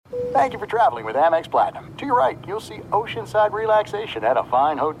Thank you for traveling with Amex Platinum. To your right, you'll see oceanside relaxation at a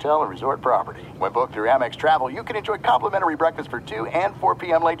fine hotel and resort property. When booked through Amex Travel, you can enjoy complimentary breakfast for 2 and 4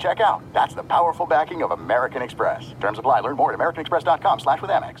 p.m. late checkout. That's the powerful backing of American Express. Terms apply. Learn more at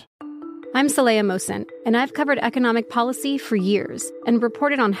americanexpress.com/withAmex. I'm Saleha Mohsen, and I've covered economic policy for years and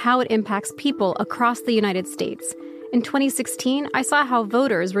reported on how it impacts people across the United States. In 2016, I saw how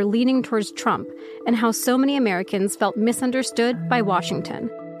voters were leaning towards Trump and how so many Americans felt misunderstood by Washington.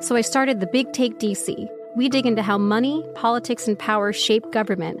 So I started The Big Take DC. We dig into how money, politics, and power shape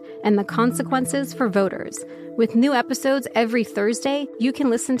government and the consequences for voters. With new episodes every Thursday, you can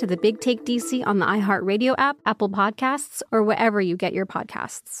listen to The Big Take DC on the iHeartRadio app, Apple Podcasts, or wherever you get your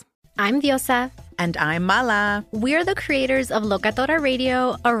podcasts. I'm Diosa. And I'm Mala. We're the creators of Locatora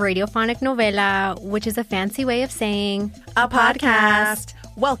Radio, a radiophonic novela, which is a fancy way of saying a podcast.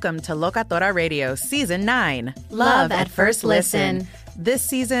 Welcome to Locatora Radio Season 9. Love at First Listen. This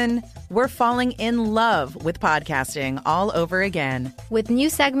season, we're falling in love with podcasting all over again. With new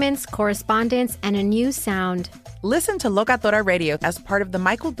segments, correspondence, and a new sound. Listen to Locatora Radio as part of the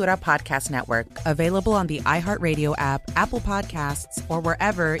My Cultura Podcast Network, available on the iHeartRadio app, Apple Podcasts, or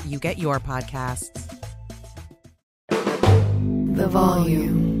wherever you get your podcasts. The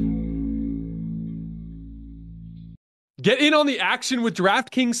Volume. Get in on the action with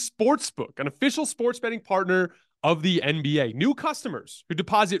DraftKings Sportsbook, an official sports betting partner of the NBA. New customers who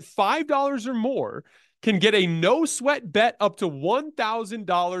deposit $5 or more can get a no-sweat bet up to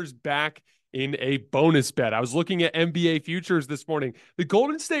 $1,000 back in a bonus bet. I was looking at NBA futures this morning. The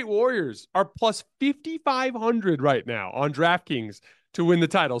Golden State Warriors are plus 5,500 right now on DraftKings to win the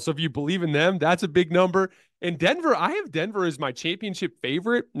title. So if you believe in them, that's a big number. And Denver, I have Denver as my championship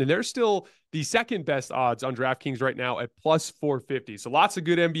favorite, and they're still the second best odds on DraftKings right now at plus 450. So lots of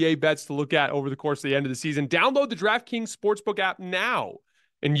good NBA bets to look at over the course of the end of the season. Download the DraftKings Sportsbook app now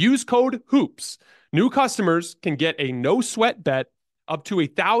and use code HOOPS. New customers can get a no-sweat bet up to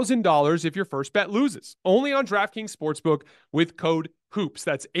 $1,000 if your first bet loses. Only on DraftKings Sportsbook with code HOOPS.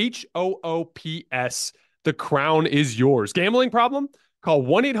 That's HOOPS. The crown is yours. Gambling problem? Call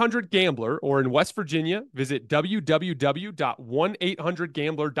 1-800-GAMBLER, or in West Virginia, visit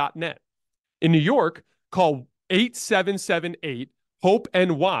www.1800gambler.net. In New York, call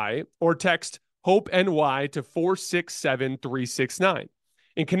 8778-HOPE-NY or text HOPE-NY to 467-369.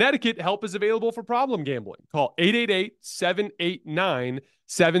 In Connecticut, help is available for problem gambling. Call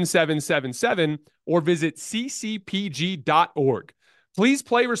 888-789-7777 or visit ccpg.org. Please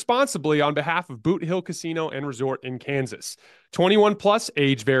play responsibly on behalf of Boot Hill Casino and Resort in Kansas. 21 plus,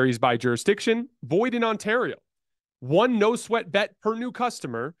 age varies by jurisdiction, void in Ontario. One no-sweat bet per new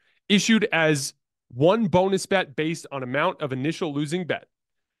customer, issued as one bonus bet based on amount of initial losing bet.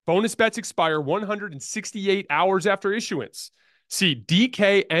 Bonus bets expire 168 hours after issuance. See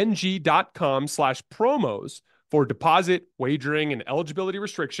dkng.com/promos for deposit, wagering, and eligibility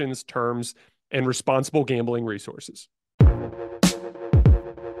restrictions, terms, and responsible gambling resources.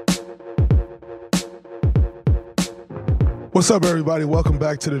 What's up, everybody? Welcome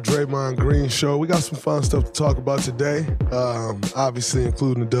back to the Draymond Green Show. We got some fun stuff to talk about today, obviously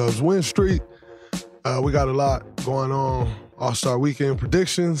including the Dubs win streak. We got a lot going on. All-Star Weekend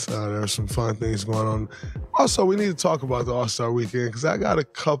predictions. There are some fun things going on. Also, we need to talk about the All-Star Weekend because I got a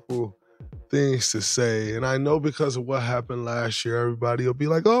couple things to say. And I know because of what happened last year, everybody will be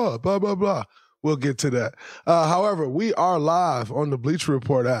like, oh, blah, blah, blah. We'll get to that. However, we are live on the Bleacher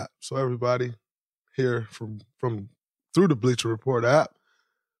Report app. So everybody here from through the Bleacher Report app,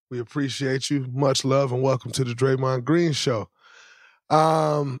 we appreciate you. Much love and welcome to the Draymond Green Show.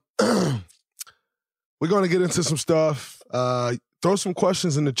 We're going to get into some stuff. Throw some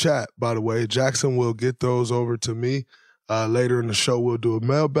questions in the chat, by the way. Jackson will get those over to me. Later in the show, we'll do a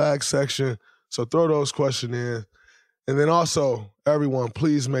mailbag section. So throw those questions in. And then also, everyone,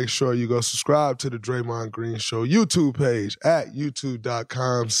 please make sure you go subscribe to the Draymond Green Show YouTube page at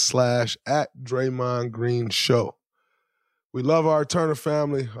youtube.com/@DraymondGreenShow. We love our Turner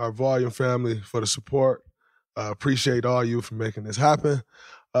family, our Volume family for the support. Appreciate all you for making this happen.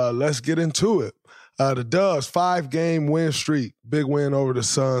 Let's get into it. The Dubs, 5-game win streak. Big win over the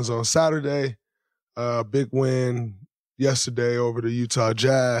Suns on Saturday. Big win yesterday over the Utah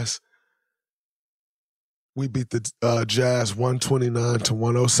Jazz. We beat the Jazz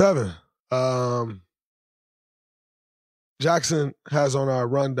 129-107. Jackson has on our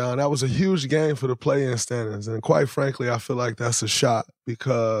rundown, that was a huge game for the play-in standings. And quite frankly, I feel like that's a shot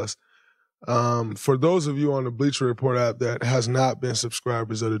because for those of you on the Bleacher Report app that has not been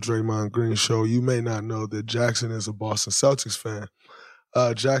subscribers of the Draymond Green Show, you may not know that Jackson is a Boston Celtics fan.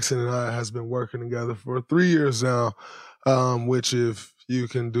 Jackson and I has been working together for 3 years now, which if you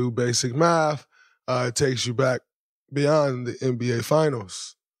can do basic math, it takes you back beyond the NBA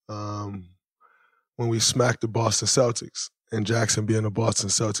Finals when we smacked the Boston Celtics, and Jackson being a Boston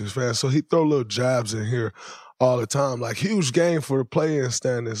Celtics fan. So he throw little jabs in here all the time, like huge game for the play-in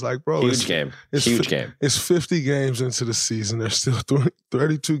standings. Like, bro, huge game. It's 50 games into the season. There's still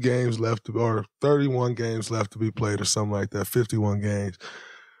 32 games left, or 31 games left to be played, or something like that. 51 games.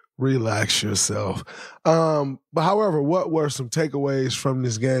 Relax yourself. But however, what were some takeaways from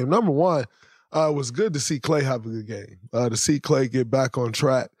this game? Number one, it was good to see Klay have a good game. To see Klay get back on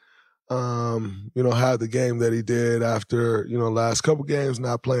track. Have the game that he did after, last couple games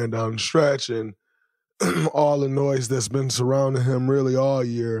not playing down the stretch, and all the noise that's been surrounding him really all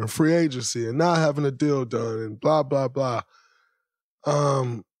year, and free agency, and not having a deal done, and blah, blah, blah.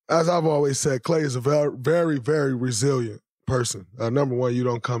 As I've always said, Klay is a very, very, very resilient person. Number one, you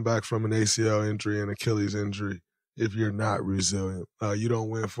don't come back from an ACL injury and Achilles injury if you're not resilient. You don't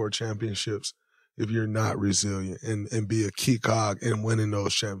win 4 championships if you're not resilient and be a key cog in winning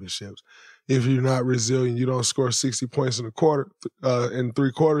those championships. If you're not resilient, you don't score 60 points in a quarter, in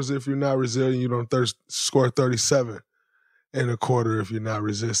 3 quarters. If you're not resilient, you don't score 37 in a quarter if you're not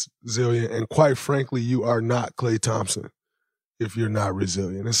resilient. And quite frankly, you are not Klay Thompson if you're not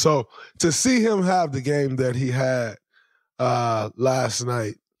resilient. And so to see him have the game that he had last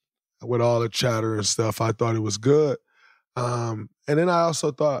night with all the chatter and stuff, I thought it was good. And then I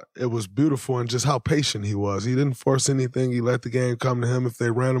also thought it was beautiful and just how patient he was. He didn't force anything. He let the game come to him. If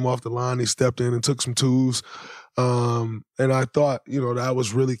they ran him off the line, he stepped in and took some twos. And I thought, that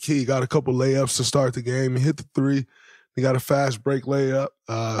was really key. He got a couple layups to start the game. He hit the 3. He got a fast break layup.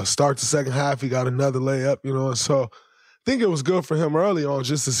 Start the second half, he got another layup, and so I think it was good for him early on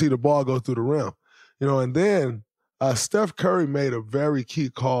just to see the ball go through the rim. And then Steph Curry made a very key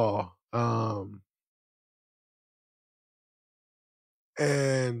call.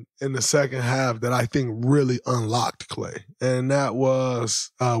 And in the second half that I think really unlocked Klay. And that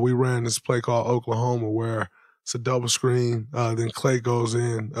was, we ran this play called Oklahoma where it's a double screen. Then Klay goes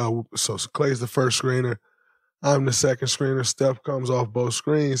in. So Klay's the first screener. I'm the second screener. Steph comes off both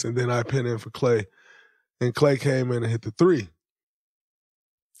screens, and then I pin in for Klay. And Klay came in and hit the 3.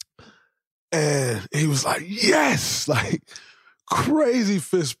 And he was like, yes! Like, crazy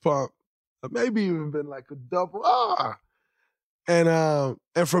fist pump. Maybe even been like a double. And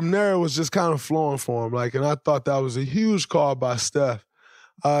from there, it was just kind of flowing for him. And I thought that was a huge call by Steph.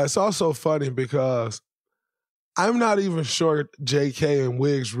 It's also funny because I'm not even sure JK and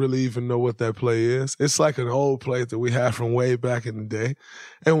Wiggs really even know what that play is. It's like an old play that we had from way back in the day.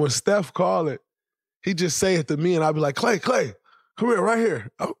 And when Steph called it, he'd just say it to me, and I'd be like, Klay, come here, right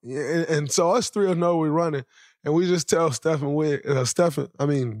here. Oh, and so us 3 will know we're running, and we just tell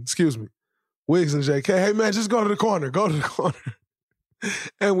Wiggs and JK, hey, man, just go to the corner.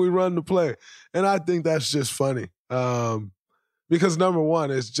 And we run the play. And I think that's just funny. Because number one,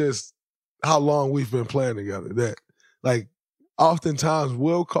 it's just how long we've been playing together. That, oftentimes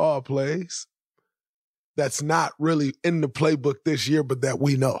we'll call plays that's not really in the playbook this year, but that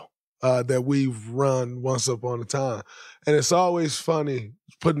we know, that we've run once upon a time. And it's always funny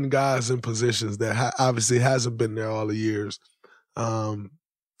putting guys in positions that obviously hasn't been there all the years. And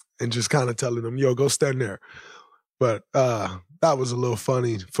just kind of telling them, yo, go stand there. But that was a little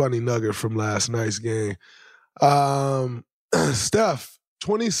funny nugget from last night's game. Steph,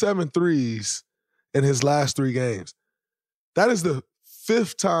 27 threes in his last 3 games. That is the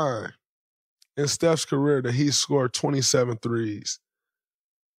 5th time in Steph's career that he's scored 27 threes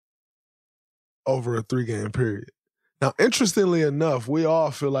over a 3-game period. Now, interestingly enough, we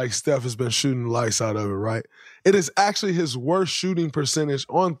all feel like Steph has been shooting the lights out of it, right? It is actually his worst shooting percentage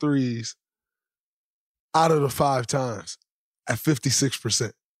on threes out of the 5 times at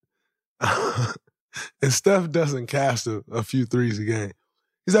 56%. And Steph doesn't cast a few threes a game.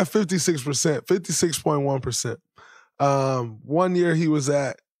 He's at 56%, 56.1%. One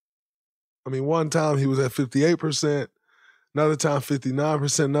time he was at 58%, another time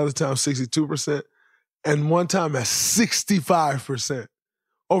 59%, another time 62%, and one time at 65%.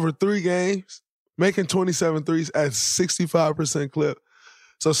 Over 3 games, making 27 threes at 65% clip.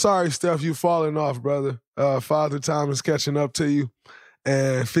 So sorry, Steph, you falling off, brother. Father Time is catching up to you,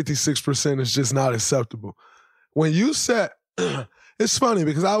 and 56% is just not acceptable. When you set, it's funny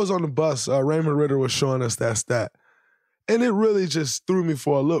because I was on the bus, Raymond Ritter was showing us that stat, and it really just threw me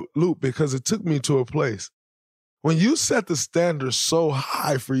for a loop because it took me to a place. When you set the standard so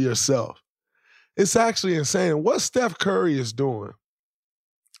high for yourself, it's actually insane. What Steph Curry is doing,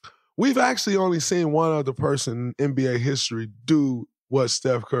 we've actually only seen one other person in NBA history do what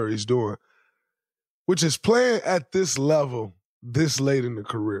Steph Curry's doing, which is playing at this level this late in the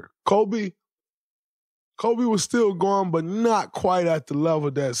career. Kobe was still going, but not quite at the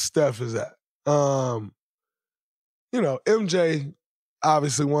level that Steph is at. MJ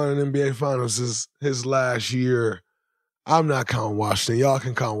obviously won an NBA Finals his last year. I'm not counting Washington. Y'all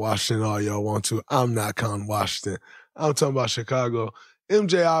can count Washington all y'all want to. I'm not counting Washington. I'm talking about Chicago.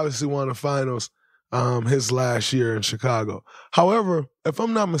 MJ obviously won the Finals his last year in Chicago. However, if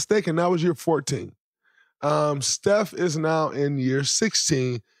I'm not mistaken, that was year 14. Steph is now in year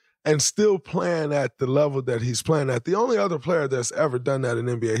 16 and still playing at the level that he's playing at. The only other player that's ever done that in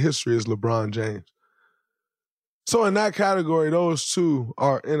NBA history is LeBron James. So in that category, those two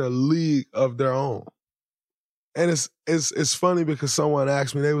are in a league of their own. And it's funny because someone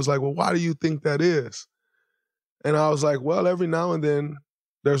asked me, they was like, well, why do you think that is? And I was like, well, every now and then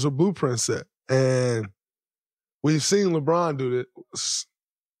there's a blueprint set. And we've seen LeBron do this.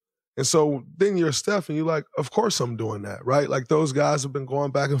 And so then you're Steph and you're like, of course I'm doing that, right? Like those guys have been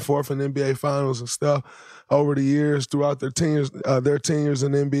going back and forth in NBA Finals and stuff over the years throughout their tenures in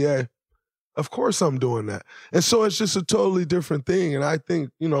the NBA. Of course I'm doing that. And so it's just a totally different thing. And I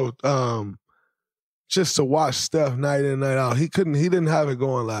think, just to watch Steph night in, night out, he didn't have it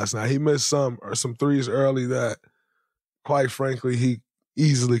going last night. He missed some threes early that, quite frankly, he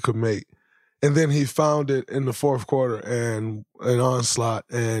easily could make. And then he found it in the fourth quarter and an onslaught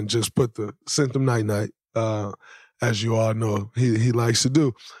and just sent them night-night, as you all know he likes to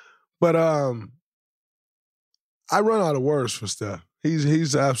do. But I run out of words for Steph.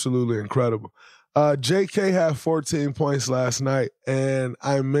 He's absolutely incredible. JK had 14 points last night, and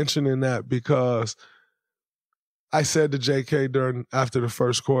I'm mentioning that because I said to JK after the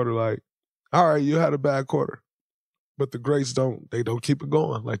first quarter, like, all right, you had a bad quarter. But the greats don't keep it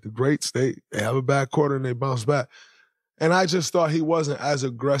going. Like the greats, they have a bad quarter and they bounce back. And I just thought he wasn't as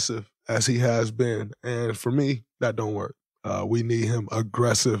aggressive as he has been. And for me, that don't work. We need him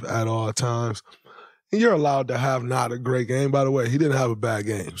aggressive at all times. And you're allowed to have not a great game. By the way, he didn't have a bad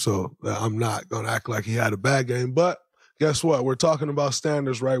game. So I'm not going to act like he had a bad game. But guess what? We're talking about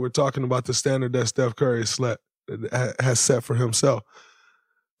standards, right? We're talking about the standard that Steph Curry has set for himself.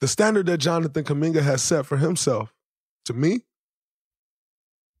 The standard that Jonathan Kuminga has set for himself, to me,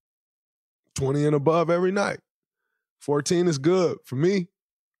 20 and above every night. 14 is good for me.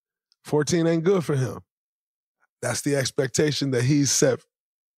 14 ain't good for him. That's the expectation that he's set,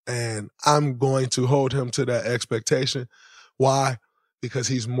 and I'm going to hold him to that expectation. Why? Because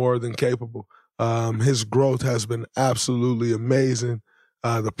he's more than capable. His growth has been absolutely amazing.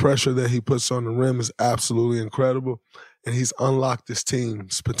 The pressure that he puts on the rim is absolutely incredible, and he's unlocked this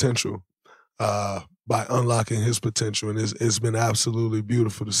team's potential by unlocking his potential, and it's been absolutely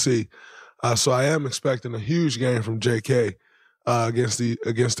beautiful to see. So I am expecting a huge game from JK against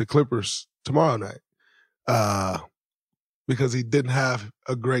the Clippers tomorrow night because he didn't have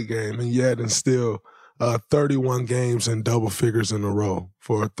a great game, and yet and still 31 games in double figures in a row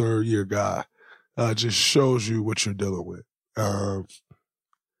for a third-year guy just shows you what you're dealing with.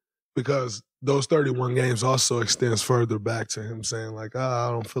 Because those 31 games also extends further back to him saying like, I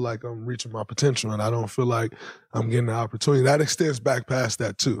don't feel like I'm reaching my potential and I don't feel like I'm getting the opportunity. That extends back past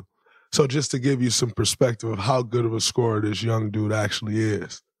that too. So just to give you some perspective of how good of a scorer this young dude actually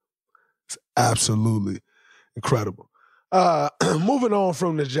is, it's absolutely incredible. Moving on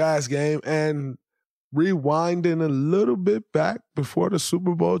from the Jazz game and rewinding a little bit back before the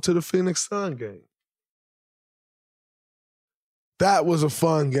Super Bowl to the Phoenix Sun game. That was a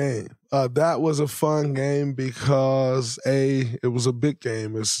fun game. That was a fun game because it was a big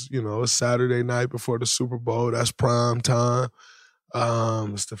game. It's a Saturday night before the Super Bowl. That's prime time.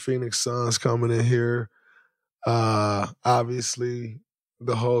 It's the Phoenix Suns coming in here. Obviously,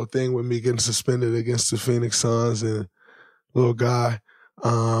 the whole thing with me getting suspended against the Phoenix Suns and little guy.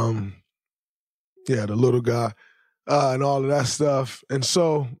 The little guy. And all of that stuff. And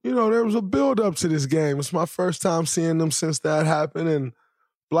so, there was a build-up to this game. It's my first time seeing them since that happened and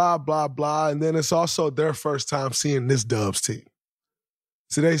blah, blah, blah. And then it's also their first time seeing this Dubs team.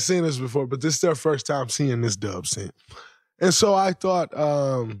 So they've seen this before, but this is their first time seeing this Dubs team. And so I thought,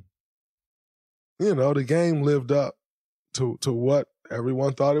 the game lived up to what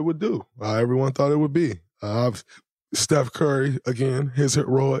everyone thought it would do. Everyone thought it would be. Steph Curry, again, his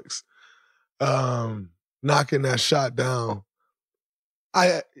heroics. Knocking that shot down.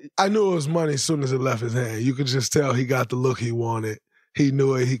 I knew it was money as soon as it left his hand. You could just tell he got the look he wanted. He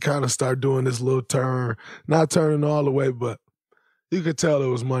knew it. He kind of started doing this little turn, not turning all the way, but you could tell it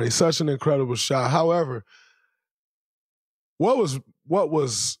was money. Such an incredible shot. However, what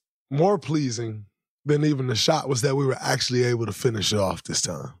was more pleasing than even the shot was that we were actually able to finish it off this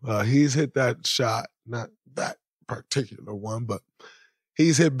time. He's hit that shot, not that particular one, but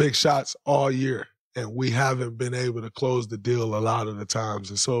he's hit big shots all year, and we haven't been able to close the deal a lot of the times.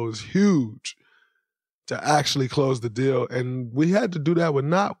 And so it was huge to actually close the deal. And we had to do that with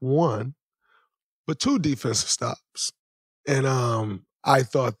not one, but 2 defensive stops. And I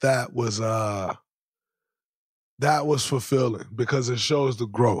thought that was fulfilling because it shows the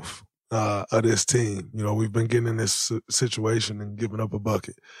growth of this team. You know, we've been getting in this situation and giving up a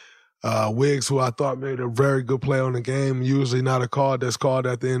bucket. Wiggs, who I thought made a very good play on the game, usually not a call that's called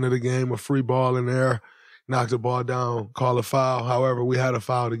at the end of the game, a free ball in there, knocked the ball down, call a foul. However, we had a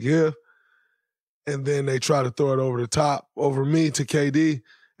foul to give. And then they try to throw it over the top, over me to KD.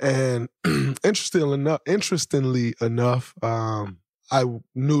 And interestingly enough, I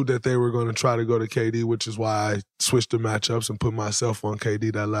knew that they were going to try to go to KD, which is why I switched the matchups and put myself on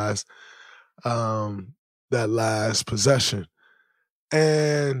KD that last possession.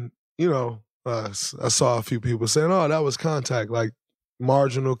 And you know, I saw a few people saying, oh, that was contact, like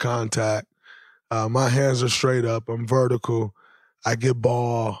marginal contact. My hands are straight up. I'm vertical. I get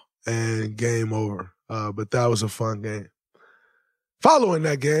ball and game over. But that was a fun game. Following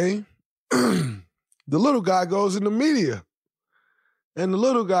that game, the little guy goes in the media. And the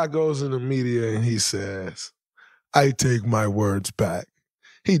little guy goes in the media and he says, I take my words back.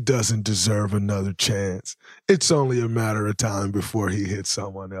 He doesn't deserve another chance. It's only a matter of time before he hits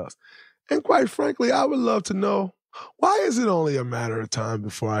someone else. And quite frankly, I would love to know, why is it only a matter of time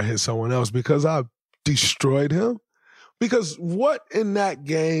before I hit someone else? Because I destroyed him? Because what in that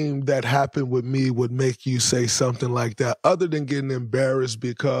game that happened with me would make you say something like that, other than getting embarrassed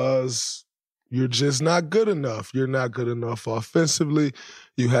because you're just not good enough? You're not good enough offensively.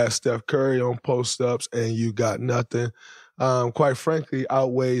 You had Steph Curry on post-ups and you got nothing. Quite frankly,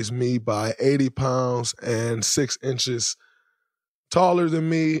 outweighs me by 80 pounds and 6 inches taller than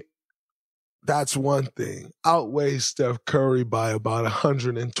me. That's one thing. Outweighs Steph Curry by about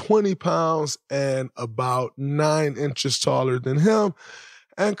 120 pounds and about 9 inches taller than him,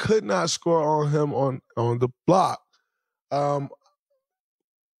 and could not score on him on the block.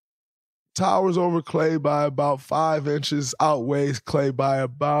 Towers over Clay by about 5 inches, outweighs Clay by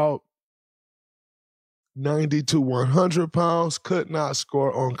about 90 to 100 pounds, could not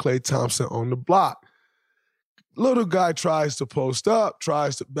score on Klay Thompson on the block. Little guy tries to post up,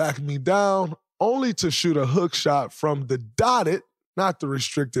 tries to back me down, only to shoot a hook shot from the dotted, not the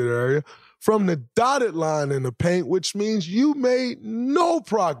restricted area, from the dotted line in the paint, which means you made no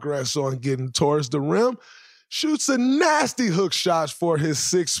progress on getting towards the rim. Shoots a nasty hook shot for his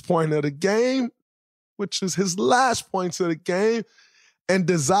 6th point of the game, which is his last points of the game, and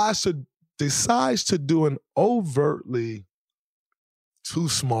decides to do an overtly too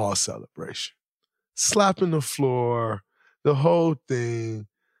small celebration. Slapping the floor, the whole thing.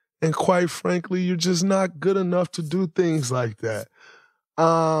 And quite frankly, you're just not good enough to do things like that.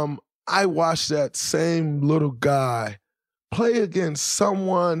 I watched that same little guy play against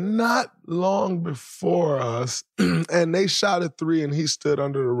someone not long before us, and they shot a 3, and he stood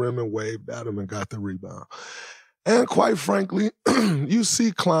under the rim and waved at him and got the rebound. And quite frankly, you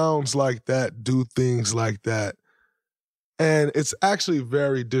see clowns like that do things like that. And it's actually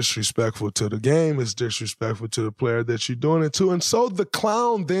very disrespectful to the game. It's disrespectful to the player that you're doing it to. And so the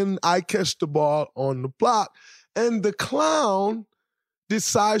clown, then I catch the ball on the block, and the clown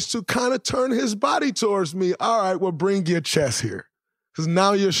decides to kind of turn his body towards me. All right, well, bring your chest here. Because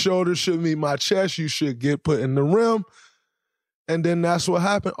now your shoulder should meet my chest. You should get put in the rim. And then that's what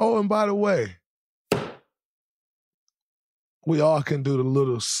happened. Oh, and by the way, we all can do the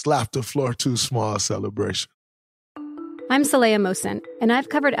little slap the floor too small celebration. I'm Saleha Mohsen, and I've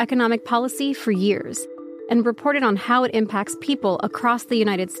covered economic policy for years and reported on how it impacts people across the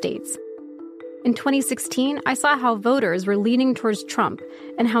United States. In 2016, I saw how voters were leaning towards Trump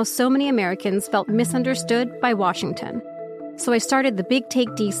and how so many Americans felt misunderstood by Washington. So I started the Big Take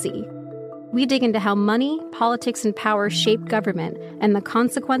DC. We dig into how money, politics, and power shape government and the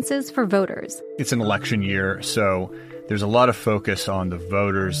consequences for voters. It's an election year, so there's a lot of focus on the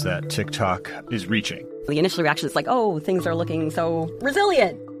voters that TikTok is reaching. The initial reaction is like, oh, things are looking so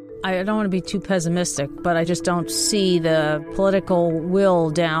resilient. I don't want to be too pessimistic, but I just don't see the political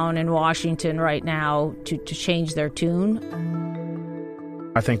will down in Washington right now to change their tune.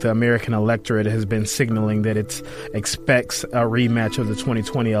 I think the American electorate has been signaling that it expects a rematch of the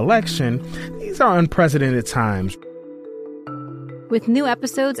 2020 election. These are unprecedented times. With new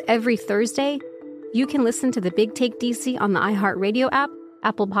episodes every Thursday, you can listen to the Big Take DC on the iHeartRadio app,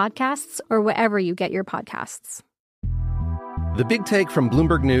 Apple Podcasts, or wherever you get your podcasts. The Big Take from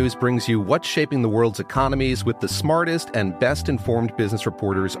Bloomberg News brings you what's shaping the world's economies with the smartest and best-informed business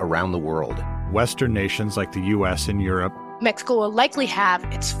reporters around the world. Western nations like the U.S. and Europe. Mexico will likely have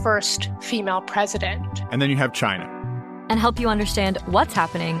its first female president. And then you have China. And help you understand what's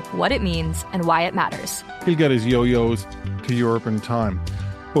happening, what it means, and why it matters. He'll get his yo-yos to Europe in time.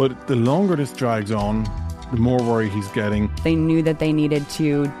 But the longer this drags on, the more worried he's getting. They knew that they needed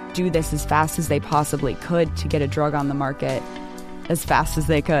to do this as fast as they possibly could to get a drug on the market as fast as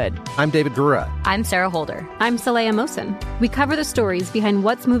they could. I'm David Gura. I'm Sarah Holder. I'm Saleha Mohsen. We cover the stories behind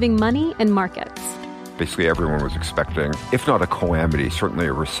what's moving money and markets. Basically, everyone was expecting, if not a calamity, certainly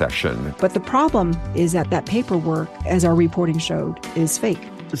a recession. But the problem is that paperwork, as our reporting showed, is fake.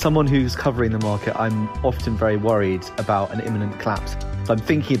 As someone who's covering the market, I'm often very worried about an imminent collapse. So I'm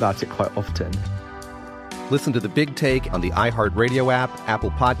thinking about it quite often. Listen to The Big Take on the iHeartRadio app,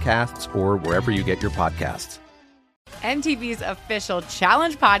 Apple Podcasts, or wherever you get your podcasts. MTV's official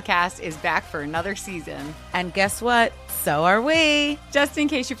Challenge podcast is back for another season. And guess what? So are we. Just in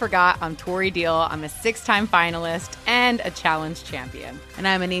case you forgot, I'm Tori Deal. I'm a 6-time finalist and a Challenge champion. And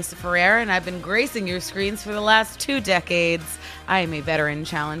I'm Anissa Ferreira, and I've been gracing your screens for the last 2 decades. I am a veteran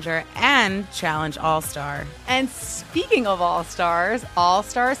challenger and Challenge All-Star. And speaking of All-Stars,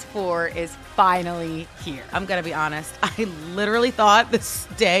 All-Stars 4 is finally here. I'm going to be honest. I literally thought this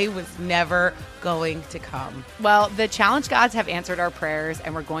day was never going to come. Well, the Challenge gods have answered our prayers,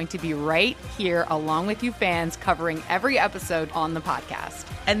 and we're going to be right here along with you fans covering every episode on the podcast.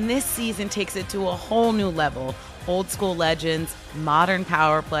 And this season takes it to a whole new level. Old school legends, modern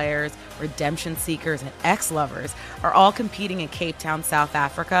power players, redemption seekers, and ex-lovers are all competing in Cape Town, South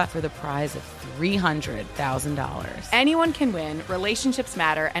Africa for the prize of $300,000. Anyone can win, relationships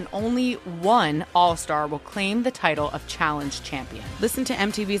matter, and only one All-Star will claim the title of Challenge champion. Listen to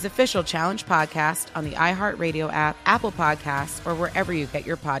MTV's official Challenge podcast on the iHeartRadio app, Apple Podcasts, or wherever you get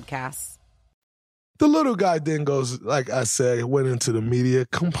your podcasts. The little guy then goes, like I said, went into the media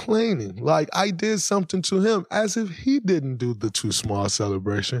complaining. Like I did something to him as if he didn't do the too small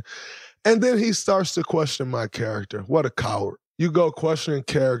celebration. And then he starts to question my character. What a coward. You go questioning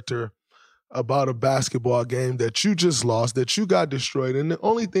character about a basketball game that you just lost, that you got destroyed, and the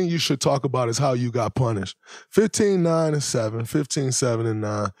only thing you should talk about is how you got punished. 15-9-7,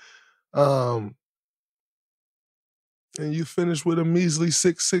 15-7-9. And you finish with a measly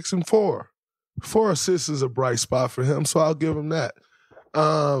 6-6-4. 4 assists is a bright spot for him, so I'll give him that.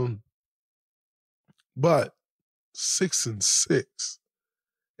 But 6-6.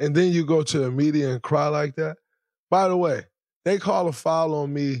 And then you go to the media and cry like that. By the way, they call a foul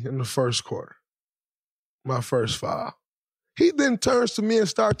on me in the first quarter. My first foul. He then turns to me and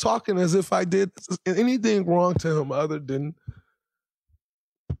starts talking as if I did anything wrong to him other than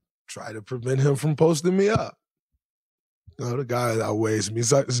try to prevent him from posting me up. You know, the guy outweighs me.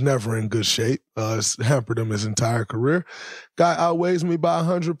 He's never in good shape. It's hampered him his entire career. Guy outweighs me by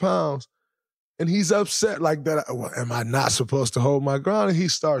 100 pounds. And he's upset like that. Well, am I not supposed to hold my ground? And he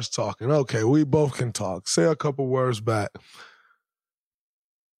starts talking. Okay, we both can talk. Say a couple words back.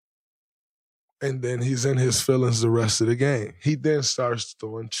 And then he's in his feelings the rest of the game. He then starts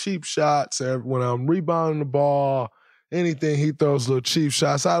throwing cheap shots. When I'm rebounding the ball, anything, he throws little cheap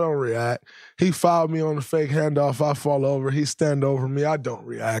shots. I don't react. He fouled me on the fake handoff. I fall over. He stand over me. I don't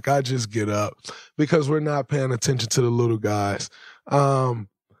react. I just get up because we're not paying attention to the little guys.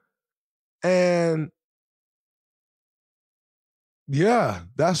 And yeah,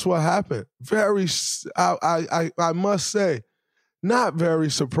 that's what happened. I must say, not very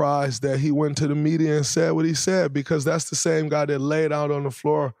surprised that he went to the media and said what he said, because that's the same guy that laid out on the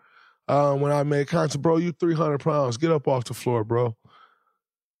floor when I made contact. Bro, you 300 pounds. Get up off the floor, bro.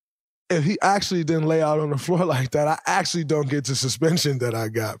 If he actually didn't lay out on the floor like that, I actually don't get the suspension that I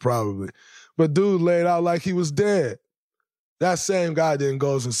got, probably. But dude laid out like he was dead. That same guy then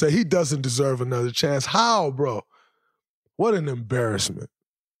goes and say he doesn't deserve another chance. How, bro? What an embarrassment.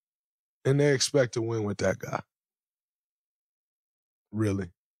 And they expect to win with that guy.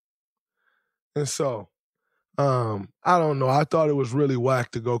 Really. And so, I don't know. I thought it was really whack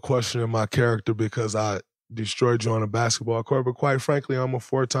to go questioning my character because I destroyed you on a basketball court. But quite frankly, I'm a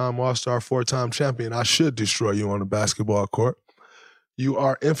 4-time All-Star, 4-time champion. I should destroy you on a basketball court. You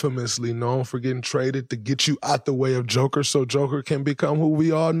are infamously known for getting traded to get you out the way of Joker so Joker can become who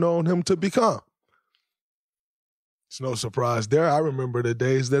we all known him to become. It's no surprise there. I remember the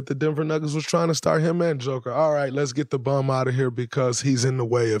days that the Denver Nuggets was trying to start him and Joker. All right, let's get the bum out of here because he's in the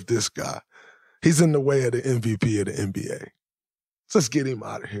way of this guy. He's in the way of the MVP of the NBA. So let's get him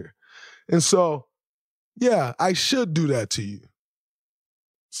out of here. And so, yeah, I should do that to you.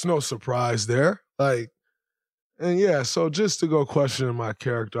 It's no surprise there. And yeah, so just to go questioning my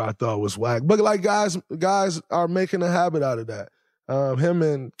character, I thought was whack. But like guys are making a habit out of that. Him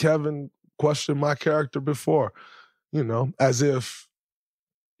and Kevin questioned my character before, as if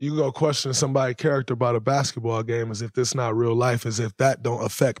you go question somebody's character about a basketball game as if this not real life, as if that don't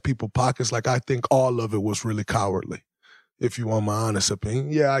affect people's pockets. Like I think all of it was really cowardly, if you want my honest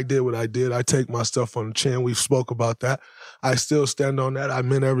opinion. Yeah, I did what I did. I take my stuff on the chin. We spoke about that. I still stand on that. I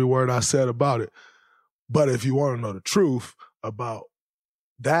meant every word I said about it. But if you want to know the truth about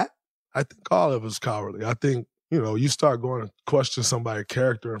that, I think all of it's cowardly. I think, you start going to question somebody's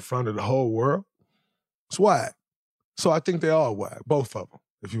character in front of the whole world, it's whack. So I think they all whack, both of them,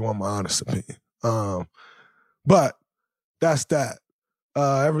 if you want my honest opinion. But that's that.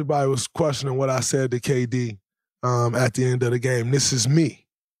 Everybody was questioning what I said to KD at the end of the game. This is me.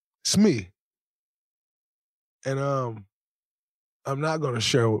 It's me. And I'm not going to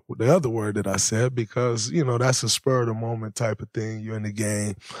share the other word that I said because, that's a spur of the moment type of thing. You're in the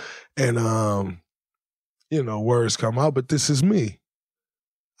game and, words come out, but this is me.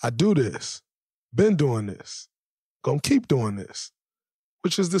 I do this. Been doing this. Gonna keep doing this,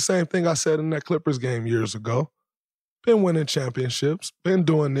 which is the same thing I said in that Clippers game years ago. Been winning championships. Been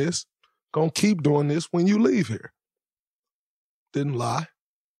doing this. Gonna keep doing this when you leave here. Didn't lie.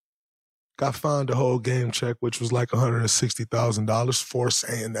 Got fined a whole game check, which was like $160,000 for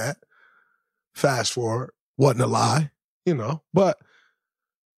saying that. Fast forward, wasn't a lie, But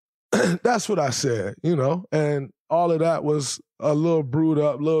that's what I said, And all of that was a little brewed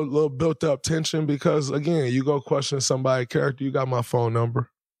up, little built up tension because, again, you go question somebody's character, you got my phone number.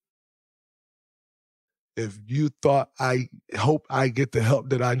 If you thought I hope I get the help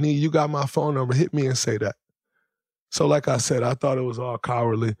that I need, you got my phone number. Hit me and say that. So like I said, I thought it was all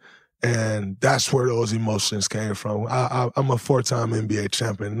cowardly. And that's where those emotions came from. I'm a 4-time NBA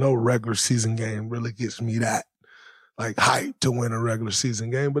champion. No regular season game really gets me that, hype to win a regular season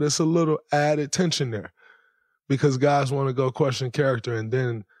game. But it's a little added tension there because guys want to go question character. And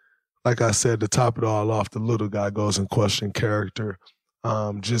then, like I said, to top it all off, the little guy goes and question character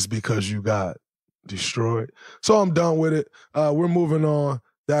just because you got destroyed. So I'm done with it. We're moving on.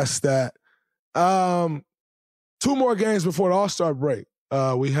 That's that. 2 more games before the All-Star break.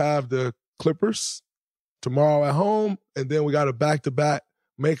 We have the Clippers tomorrow at home, and then we got a back-to-back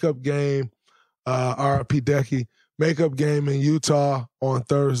makeup game, RIP Decky, makeup game in Utah on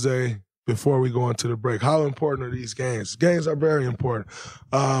Thursday before we go into the break. How important are these games? Games are very important.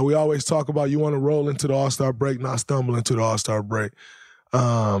 We always talk about you want to roll into the All-Star break, not stumble into the All-Star break.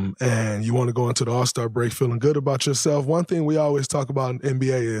 And you want to go into the All-Star break feeling good about yourself. One thing we always talk about in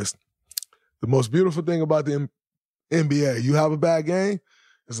NBA is the most beautiful thing about the NBA. You have a bad game,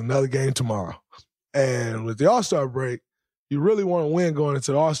 there's another game tomorrow. And with the All-Star break, you really want to win going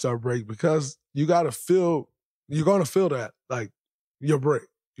into the All-Star break because you're going to feel that, your break.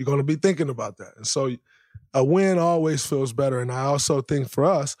 You're going to be thinking about that. And so a win always feels better. And I also think for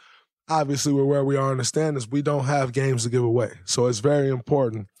us, obviously we're where we are in the standings, we don't have games to give away. So it's very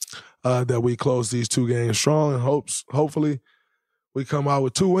important that we close these 2 games strong and hopefully we come out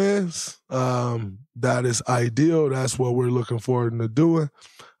with 2 wins. That is ideal. That's what we're looking forward to doing.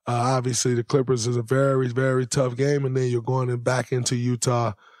 Obviously, the Clippers is a very, very tough game, and then you're going back into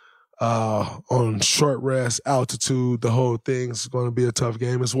Utah on short rest, altitude. The whole thing's going to be a tough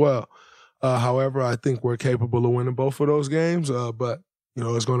game as well. However, I think we're capable of winning both of those games, but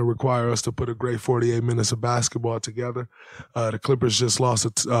it's going to require us to put a great 48 minutes of basketball together. The Clippers just lost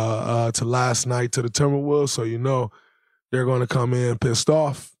to last night to the Timberwolves, so they're going to come in pissed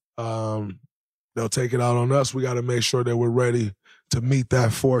off. They'll take it out on us. We got to make sure that we're ready to meet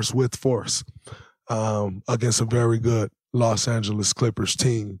that force with force against a very good Los Angeles Clippers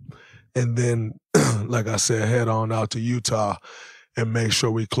team. And then, like I said, head on out to Utah and make sure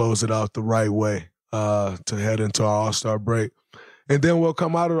we close it out the right way to head into our All-Star break. And then we'll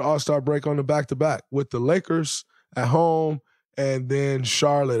come out of the All-Star break on the back-to-back with the Lakers at home and then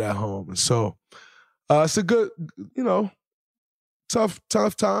Charlotte at home. And so it's a good,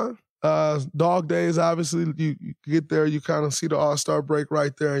 tough time. Dog days, obviously, you get there, you kind of see the All-Star break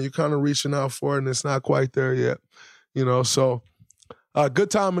right there, and you're kind of reaching out for it, and it's not quite there yet. So good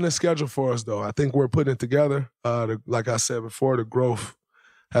time in the schedule for us, though. I think we're putting it together. Like I said before, the growth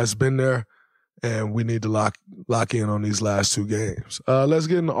has been there, and we need to lock in on these last 2 games. Let's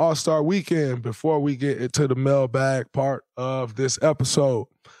get in the All-Star weekend before we get into the mailbag part of this episode.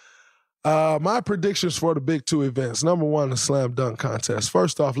 My predictions for the big 2 events. Number 1, the slam dunk contest.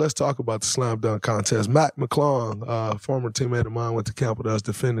 First off, let's talk about the slam dunk contest. Matt McClung, former teammate of mine, went to camp with us,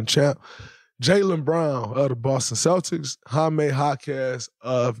 defending champ. Jaylen Brown of the Boston Celtics. Jaime Jaquez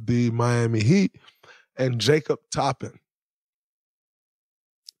of the Miami Heat. and Jacob Toppin.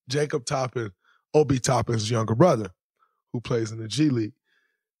 Jacob Toppin, Obi Toppin's younger brother, who plays in the G League.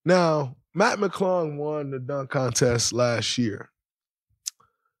 Now, Mac McClung won the dunk contest last year.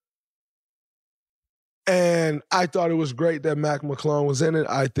 And I thought it was great that Mac McClung was in it.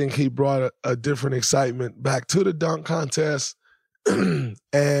 I think he brought a different excitement back to the dunk contest.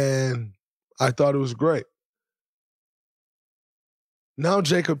 And I thought it was great. Now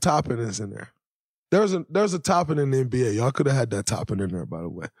Jacob Toppin is in there. There's a Toppin in the NBA. Y'all could have had that Toppin in there, by the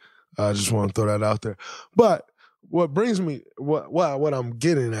way. I just want to throw that out there. But what brings me, what I'm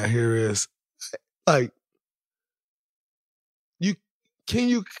getting at here is, like, can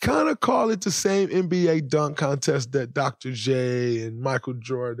you kind of call it the same NBA dunk contest that Dr. J and Michael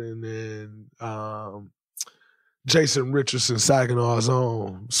Jordan and Jason Richardson, Saginaw's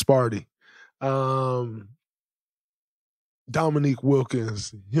own, Sparty, Dominique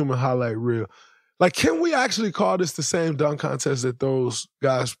Wilkins, Human Highlight Reel. Like, can we actually call this the same dunk contest that those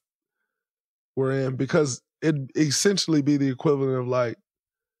guys were in? Because it'd essentially be the equivalent of, like,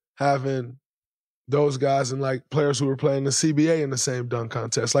 having those guys and, like, players who were playing the CBA in the same dunk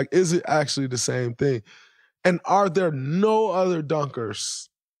contest. Like, is it actually the same thing? And are there no other dunkers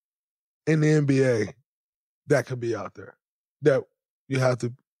in the NBA that could be out there that you have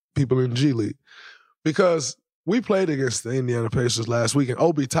to people in G League? Because we played against the Indiana Pacers last week, and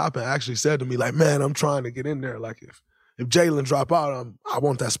Obi Toppin actually said to me, like, man, I'm trying to get in there. Like, if Jalen drop out, I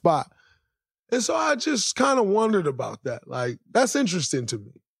want that spot. And so I just kind of wondered about that. Like, that's interesting to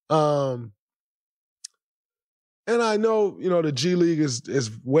me. And I know, the G League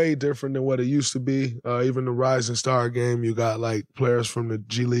is way different than what it used to be. Even the Rising Star game, you got, like, players from the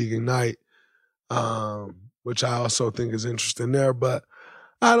G League Ignite, which I also think is interesting there. But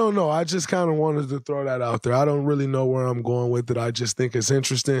I don't know. I just kind of wanted to throw that out there. I don't really know where I'm going with it. I just think it's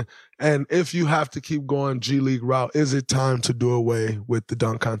interesting. And if you have to keep going G League route, is it time to do away with the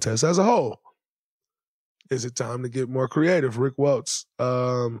dunk contest as a whole? Is it time to get more creative? Rick Welts,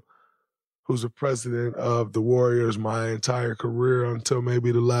 who's the president of the Warriors my entire career until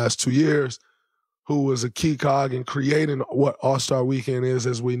maybe the last 2 years, who was a key cog in creating what All-Star Weekend is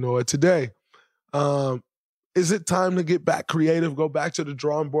as we know it today. Is it time to get back creative, go back to the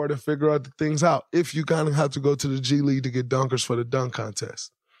drawing board and figure out the things out if you kind of have to go to the G League to get dunkers for the dunk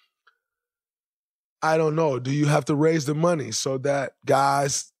contest? I don't know. Do you have to raise the money so that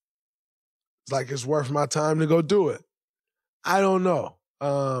guys, like, it's worth my time to go do it? I don't know.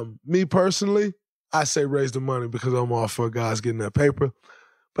 Me personally, I say raise the money because I'm all for guys getting that paper.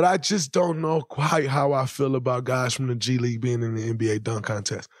 But I just don't know quite how I feel about guys from the G League being in the NBA dunk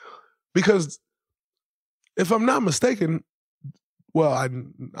contest. Because if I'm not mistaken, well,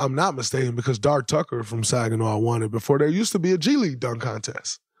 I'm not mistaken because Dart Tucker from Saginaw won it before there used to be a G League dunk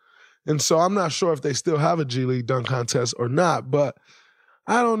contest. And so I'm not sure if they still have a G League dunk contest or not, but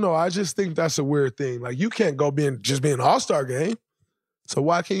I don't know. I just think that's a weird thing. Like, you can't go be an All-Star game. So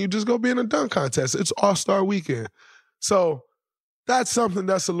why can't you just go be in a dunk contest? It's All-Star Weekend. So that's something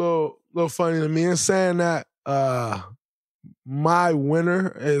that's a little funny to me. And saying that, my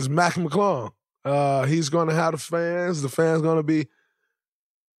winner is Mac McClung. He's going to have the fans. The fans going to be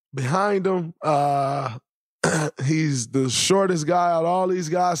behind him. He's the shortest guy out of all these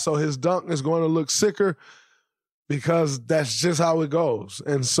guys, so his dunk is going to look sicker because that's just how it goes.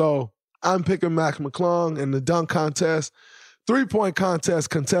 And so I'm picking Mac McClung in the dunk contest. 3-point contest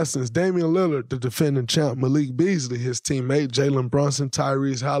contestants: Damian Lillard, the defending champ; Malik Beasley, his teammate; Jalen Brunson,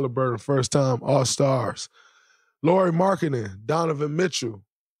 Tyrese Halliburton, first-time All-Stars; Lauri Markkanen, Donovan Mitchell,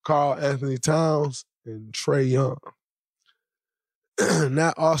 Karl Anthony Towns, and Trae Young. And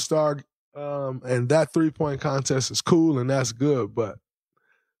that All-Star and that 3-point contest is cool and that's good, but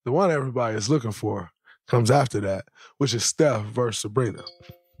the one everybody is looking for comes after that, which is Steph versus Sabrina.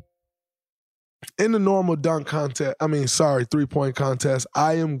 In the normal 3-point contest,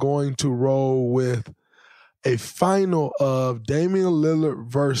 I am going to roll with a final of Damian Lillard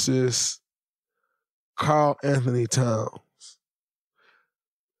versus Karl Anthony Towns.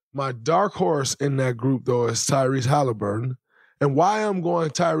 My dark horse in that group, though, is Tyrese Halliburton. And why I'm going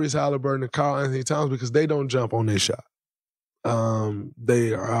Tyrese Halliburton and Karl Anthony Towns, because they don't jump on their shot.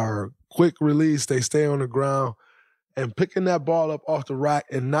 They are quick release. They stay on the ground. And picking that ball up off the rack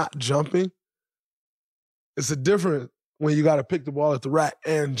and not jumping, it's a different when you got to pick the ball at the rack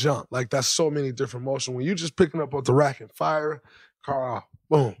and jump. Like, that's so many different motions. When you're just picking up off the rack and firing, Karl,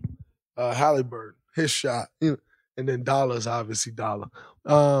 boom. Halliburton, his shot. And then Dollar's obviously Dollar.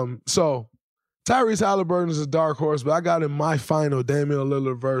 So Tyrese Halliburton is a dark horse, but I got in my final Damian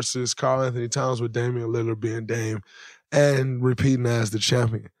Lillard versus Karl Anthony Towns, with Damian Lillard being Dame and repeating as the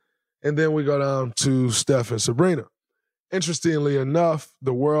champion. And then we go down to Steph and Sabrina. Interestingly enough,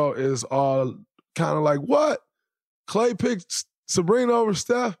 the world is all kind of like, what? Klay picked Sabrina over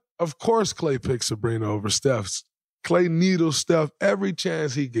Steph? Of course Klay picked Sabrina over Steph. Klay needles Steph every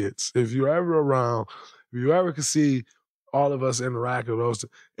chance he gets. If you're ever around, if you ever can see all of us interact with those,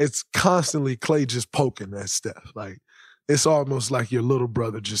 it's constantly Klay just poking at Steph. Like, it's almost like your little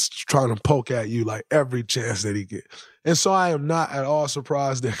brother just trying to poke at you like every chance that he gets. And so I am not at all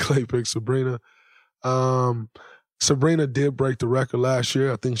surprised that Klay picked Sabrina. Sabrina did break the record last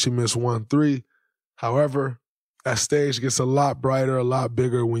year. I think she missed 1-3. However, that stage gets a lot brighter, a lot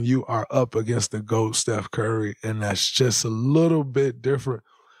bigger when you are up against the GOAT, Steph Curry, and that's just a little bit different.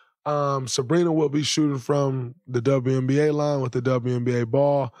 Sabrina will be shooting from the WNBA line with the WNBA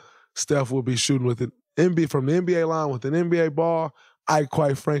ball. Steph will be shooting with from the NBA line with an NBA ball. I,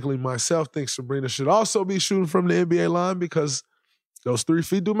 quite frankly, myself think Sabrina should also be shooting from the NBA line because those 3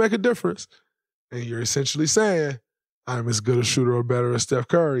 feet do make a difference. And you're essentially saying, I'm as good a shooter or better as Steph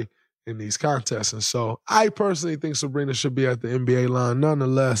Curry in these contests. And so I personally think Sabrina should be at the NBA line.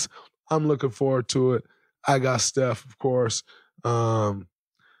 Nonetheless, I'm looking forward to it. I got Steph, of course. No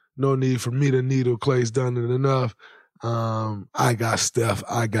need for me to needle. Klay's done it enough. I got Steph.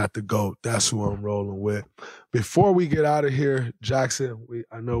 I got the GOAT. That's who I'm rolling with. Before we get out of here, Jackson,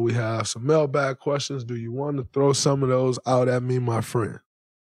 I know we have some mailbag questions. Do you want to throw some of those out at me, my friend?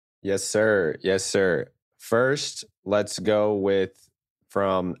 Yes, sir. Yes, sir. First, let's go with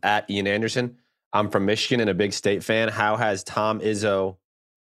from @Ian_Anderson. I'm from Michigan and a big State fan. How's Tom Izzo's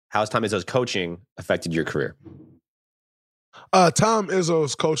coaching affected your career? Tom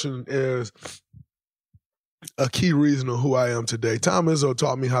Izzo's coaching is a key reason of who I am today. Tom Izzo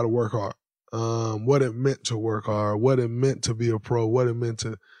taught me how to work hard, what it meant to work hard, what it meant to be a pro, what it meant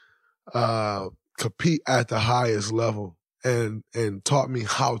to compete at the highest level, and taught me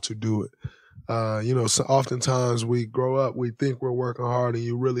how to do it. So oftentimes we grow up, we think we're working hard, and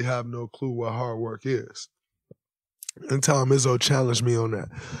you really have no clue what hard work is. And Tom Izzo challenged me on that.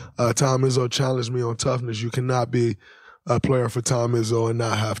 Tom Izzo challenged me on toughness. You cannot be a player for Tom Izzo and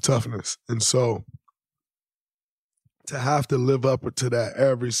not have toughness. And so to have to live up to that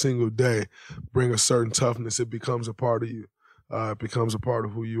every single day, bring a certain toughness, it becomes a part of you. It becomes a part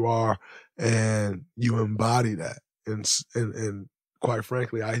of who you are, and you embody that. And quite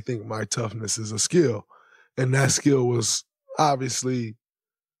frankly, I think my toughness is a skill. And that skill was obviously,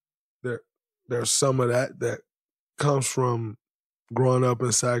 there's some of that comes from growing up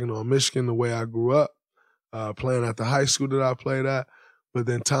in Saginaw, Michigan, the way I grew up, playing at the high school that I played at. But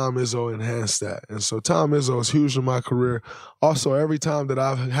then Tom Izzo enhanced that. And so Tom Izzo is huge in my career. Also, every time that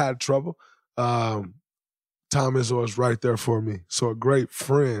I've had trouble, Tom Izzo is right there for me. So a great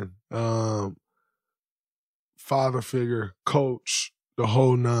friend, father figure, coach, the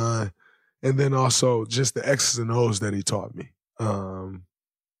whole nine. And then also just the X's and O's that he taught me.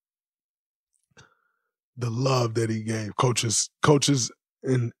 The love that he gave. Coaches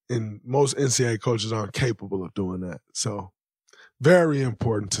and most NCAA coaches aren't capable of doing that. So very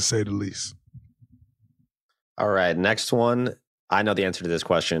important, to say the least. All right, next one. I know the answer to this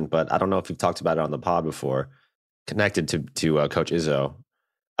question, but I don't know if you've talked about it on the pod before. Connected to Coach Izzo.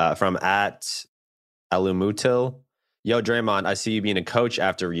 From @Alumutil. Yo, Draymond, I see you being a coach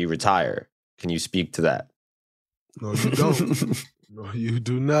after you retire. Can you speak to that? No, you don't. No, you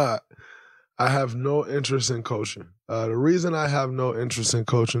do not. I have no interest in coaching. The reason I have no interest in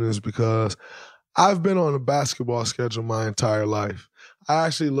coaching is because I've been on a basketball schedule my entire life. I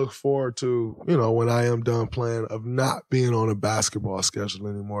actually look forward to, when I am done playing, of not being on a basketball schedule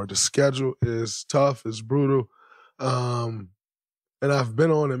anymore. The schedule is tough, it's brutal. And I've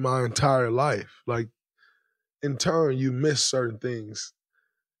been on it my entire life. Like, in turn, you miss certain things.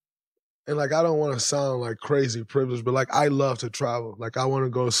 And, I don't want to sound like crazy privileged, but, I love to travel. I want to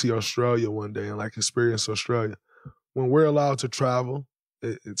go see Australia one day and, experience Australia. When we're allowed to travel,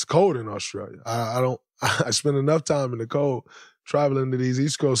 it's cold in Australia. I spend enough time in the cold traveling to these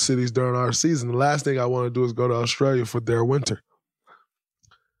East Coast cities during our season. The last thing I want to do is go to Australia for their winter.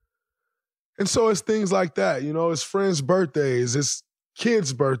 And so it's things like that. It's friends' birthdays, it's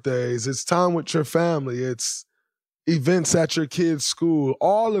kids' birthdays, it's time with your family, it's events at your kids' school,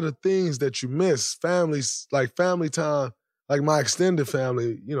 all of the things that you miss, families, family time, my extended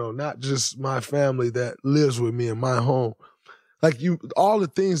family, not just my family that lives with me in my home. All the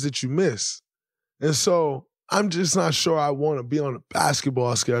things that you miss. And so I'm just not sure I want to be on a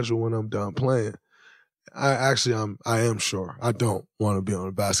basketball schedule when I'm done playing. I am sure I don't want to be on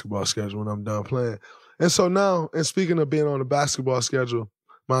a basketball schedule when I'm done playing. And so now, and speaking of being on a basketball schedule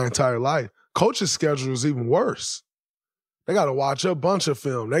my entire life, coach's schedule is even worse. They got to watch a bunch of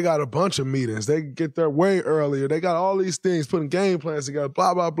film. They got a bunch of meetings. They get there way earlier. They got all these things, putting game plans together,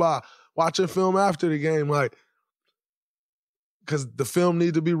 blah, blah, blah. Watching film after the game, like, because the film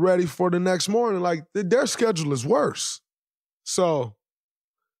need to be ready for the next morning. Like, their schedule is worse. So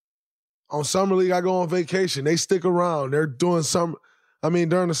on Summer League, I go on vacation. They stick around. They're doing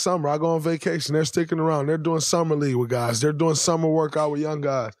during the summer, I go on vacation. They're sticking around. They're doing Summer League with guys. They're doing summer workout with young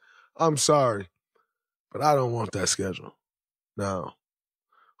guys. I'm sorry, but I don't want that schedule. Now,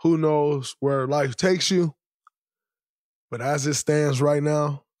 who knows where life takes you? But as it stands right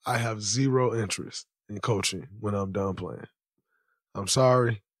now, I have zero interest in coaching when I'm done playing. I'm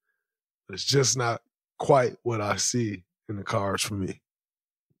sorry, but it's just not quite what I see in the cards for me.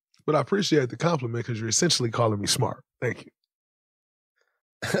 But I appreciate the compliment because you're essentially calling me smart. Thank you.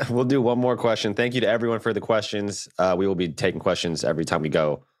 We'll do one more question. Thank you to everyone for the questions. We will be taking questions every time we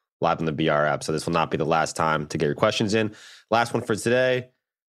go live on the BR app, so this will not be the last time to get your questions in. Last one for today,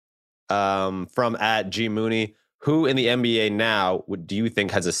 from @GMooney. Who in the NBA now do you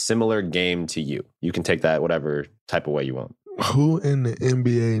think has a similar game to you? You can take that whatever type of way you want. Who in the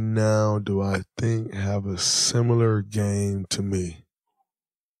NBA now do I think have a similar game to me?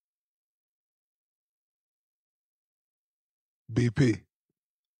 BP.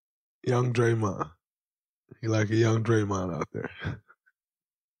 Young Draymond. He like a young Draymond out there.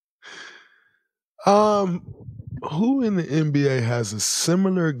 Who in the NBA has a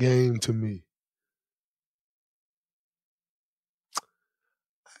similar game to me?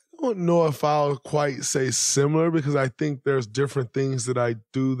 I don't know if I'll quite say similar because I think there's different things that I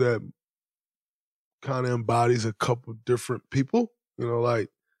do that kind of embodies a couple different people. You know,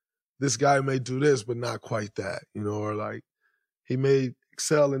 like this guy may do this, but not quite that, you know, or like he may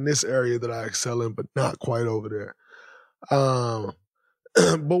excel in this area that I excel in, but not quite over there.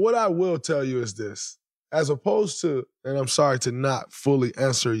 But what I will tell you is this, as opposed to, and I'm sorry to not fully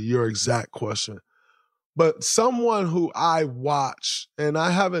answer your exact question, but someone who I watch, and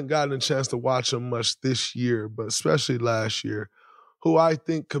I haven't gotten a chance to watch him much this year, but especially last year, who I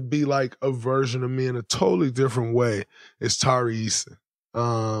think could be like a version of me in a totally different way is Tari Eason.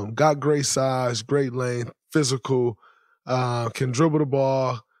 Got great size, great length, physical, can dribble the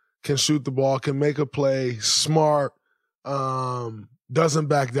ball, can shoot the ball, can make a play, smart, doesn't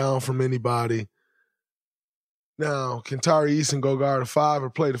back down from anybody. Now, can Tari Eason go guard a 5 or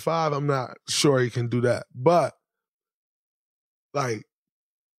play the 5? I'm not sure he can do that. But, like,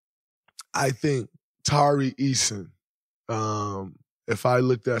 I think Tari Eason, if I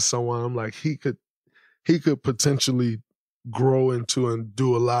looked at someone, I'm like, he could potentially grow into and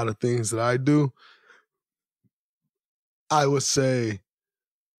do a lot of things that I do. I would say,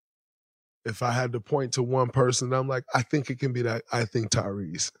 if I had to point to one person, I'm like, I think it can be that. I think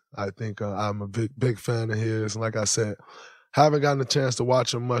Tyrese. I think I'm a big fan of his. And like I said, haven't gotten a chance to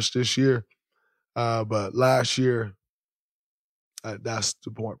watch him much this year. But last year, that's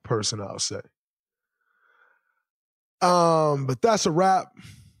the person I'll say. But that's a wrap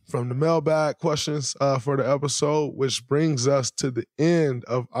from the mailbag questions for the episode, which brings us to the end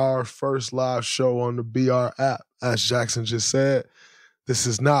of our first live show on the BR app. As Jackson just said, this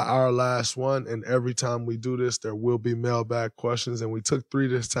is not our last one, and every time we do this, there will be mailbag questions, and we took 3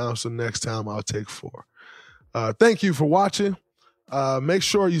 this time, so next time I'll take 4. Thank you for watching. Make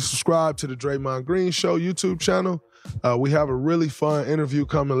sure you subscribe to the Draymond Green Show YouTube channel. We have a really fun interview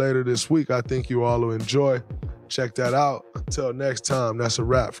coming later this week I think you all will enjoy. Check that out. Until next time, that's a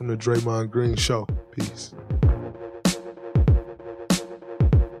wrap from the Draymond Green Show. Peace.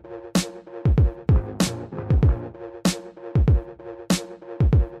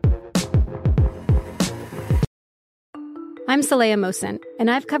 I'm Saleha Mohsen,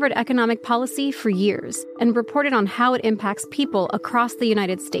 and I've covered economic policy for years and reported on how it impacts people across the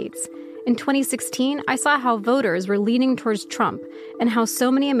United States. In 2016, I saw how voters were leaning towards Trump and how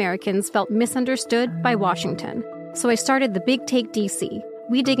so many Americans felt misunderstood by Washington. So I started The Big Take DC.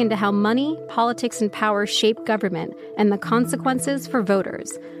 We dig into how money, politics, and power shape government and the consequences for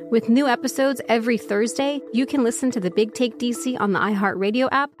voters. With new episodes every Thursday, you can listen to The Big Take DC on the iHeartRadio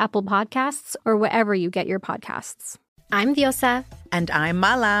app, Apple Podcasts, or wherever you get your podcasts. I'm Diosa. And I'm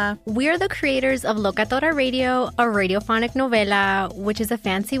Mala. We're the creators of Locatora Radio, a radiophonic novela, which is a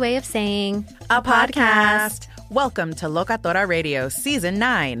fancy way of saying a podcast. Welcome to Locatora Radio Season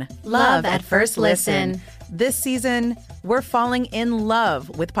 9. Love at First Listen. This season, we're falling in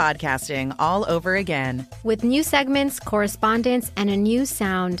love with podcasting all over again. With new segments, correspondence, and a new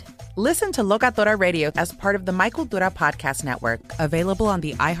sound. Listen to Locatora Radio as part of the My Cultura Podcast Network, available on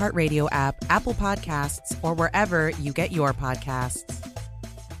the iHeartRadio app, Apple Podcasts, or wherever you get your podcasts.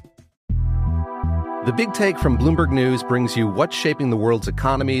 The Big Take from Bloomberg News brings you what's shaping the world's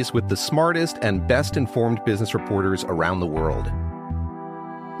economies with the smartest and best-informed business reporters around the world.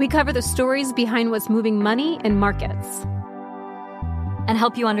 We cover the stories behind what's moving money and markets. And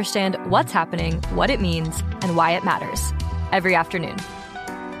help you understand what's happening, what it means, and why it matters. Every afternoon.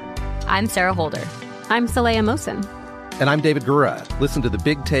 I'm Sarah Holder. I'm Saleha Mohsin. And I'm David Gura. Listen to The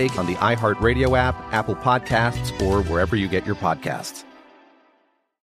Big Take on the iHeartRadio app, Apple Podcasts, or wherever you get your podcasts.